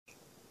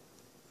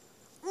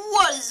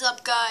What is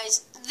up,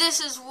 guys? This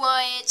is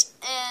Wyatt,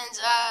 and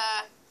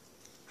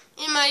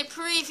in my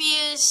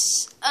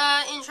previous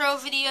intro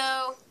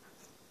video,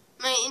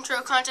 my intro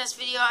contest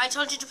video, I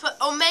told you to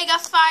put Omega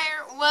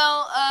Fire.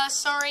 Well,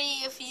 sorry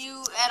if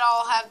you at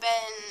all have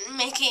been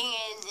making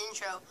an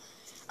intro.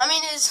 I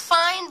mean, it's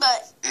fine,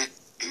 but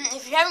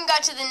if you haven't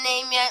got to the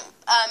name yet,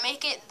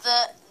 make it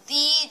the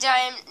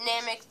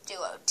Dynamic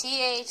Duo.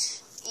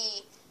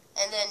 T-H-E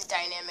and then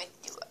Dynamic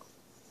Duo.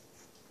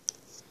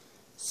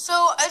 So,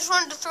 I just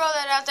wanted to throw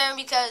that out there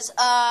because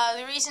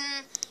the reason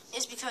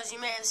is because you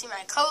may have seen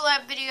my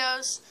collab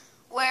videos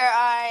where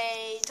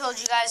I told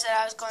you guys that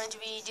I was going to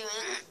be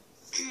doing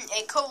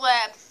a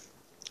collab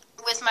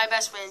with my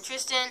best friend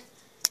Tristan.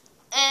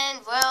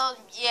 And, well,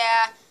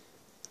 yeah,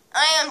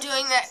 I am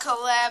doing that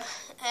collab.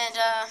 And,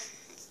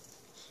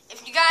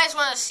 if you guys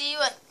want to see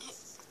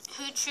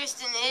who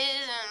Tristan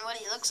is and what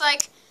he looks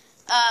like,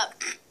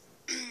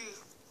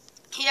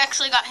 he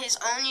actually got his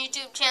own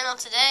YouTube channel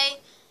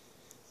today.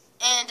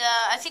 And,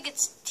 I think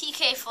it's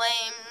TK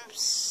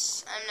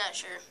Flames, I'm not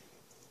sure.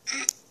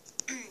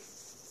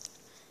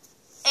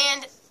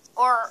 And,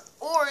 or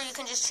you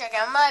can just check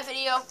out my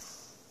video,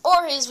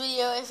 or his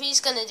video if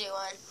he's gonna do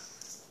one.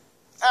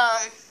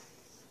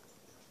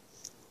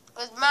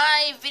 With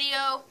my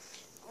video,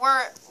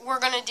 we're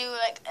gonna do,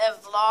 like, a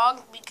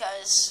vlog,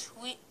 because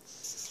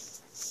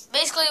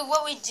basically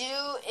what we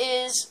do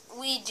is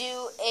we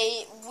do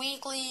a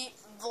weekly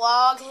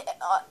vlog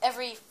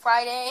every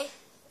Friday,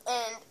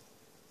 and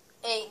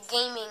a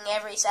gaming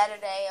every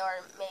Saturday,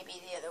 or maybe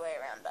the other way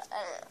around, but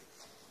I don't know.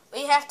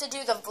 We have to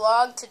do the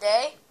vlog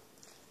today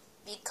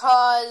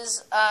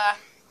because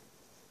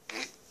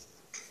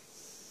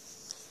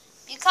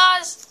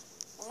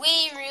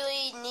we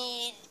really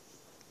need.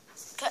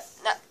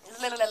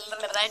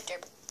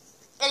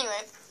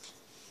 Anyway,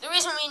 the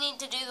reason we need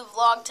to do the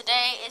vlog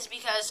today is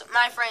because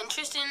my friend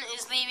Tristan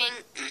is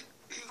leaving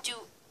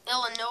to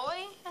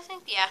Illinois. I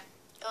think, yeah,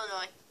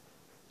 Illinois.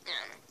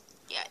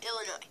 Yeah,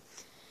 Illinois.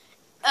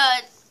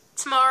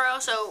 Tomorrow,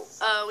 so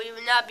we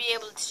would not be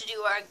able to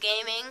do our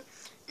gaming.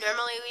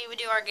 Normally we would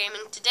do our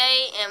gaming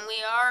today, and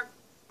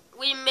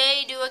we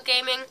may do a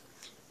gaming,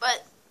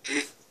 but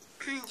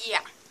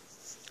yeah,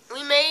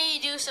 we may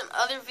do some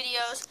other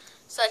videos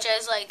such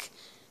as like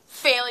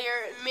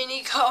failure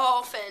mini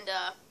golf, and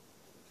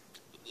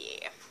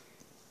yeah,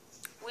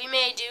 we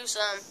may do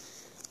some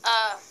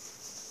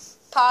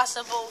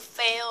possible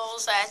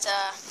fails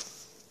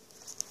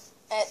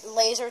at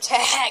laser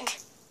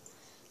tag.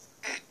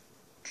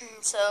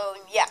 So,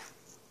 yeah.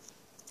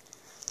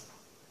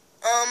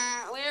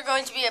 We are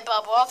going to be at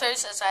Bob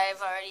Walters, as I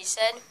have already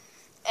said.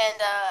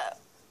 And,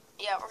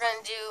 yeah, we're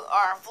going to do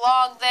our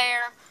vlog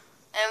there.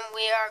 And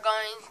we are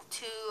going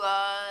to,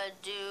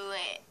 do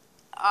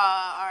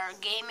our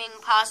gaming,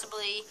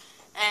 possibly.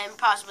 And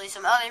possibly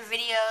some other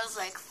videos,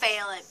 like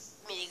fail at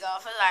mini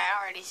golf, as I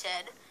already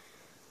said.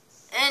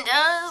 And,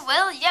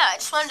 well, yeah, I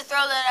just wanted to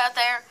throw that out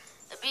there.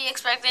 Be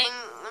expecting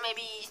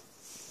maybe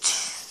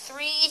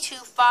 3 to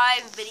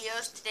 5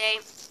 videos today.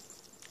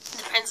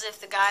 Depends if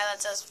the guy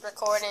lets us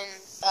record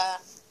in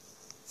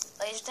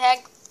laser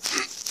tag.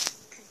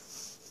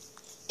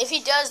 If he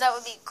does, that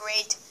would be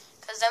great,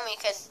 because then we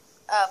could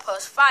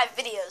post 5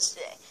 videos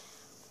today,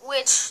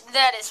 which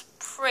that is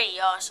pretty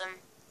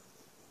awesome.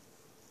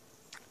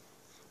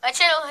 My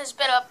channel has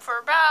been up for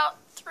about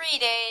 3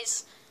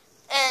 days,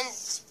 and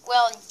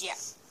well, yeah.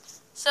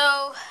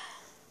 So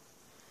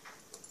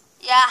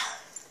yeah.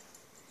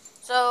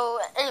 So,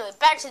 anyway,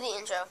 back to the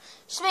intro.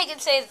 Just make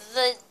it say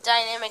the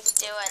Dynamic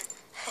Duo.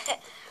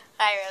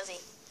 Hi,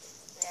 Rosie.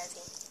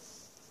 Rosie.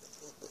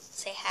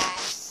 Say hi.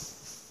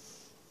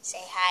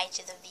 Say hi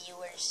to the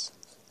viewers.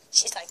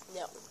 She's like,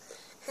 no.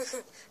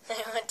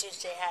 I want to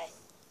say hi.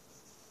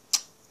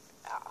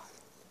 Oh,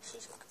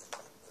 she's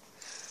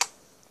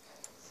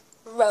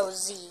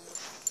Rosie.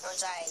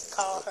 As I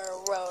call her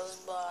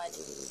Rosebud.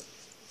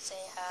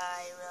 Say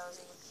hi,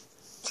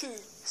 Rosie.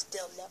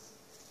 Still no.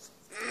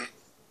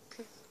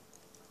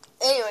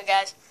 Anyway,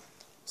 guys,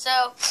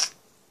 so,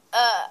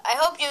 I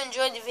hope you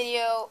enjoyed the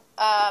video,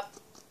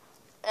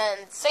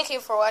 and thank you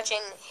for watching.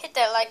 Hit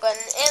that like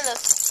button and the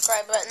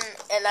subscribe button,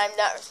 and I'm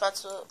not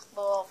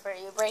responsible for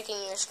you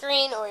breaking your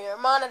screen or your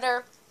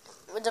monitor.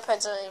 It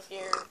depends on if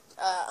you're,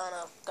 on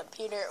a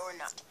computer or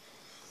not.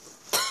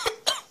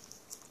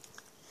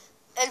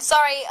 And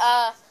sorry,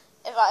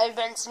 if I've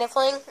been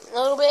sniffling a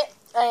little bit.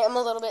 I am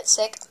a little bit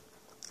sick,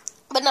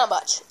 but not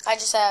much. I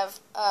just have,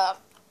 a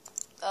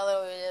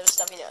little bit of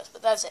stuffy nose,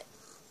 but that's it.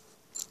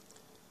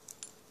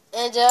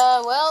 And,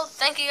 well,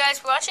 thank you guys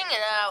for watching,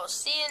 and I will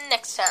see you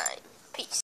next time. Peace.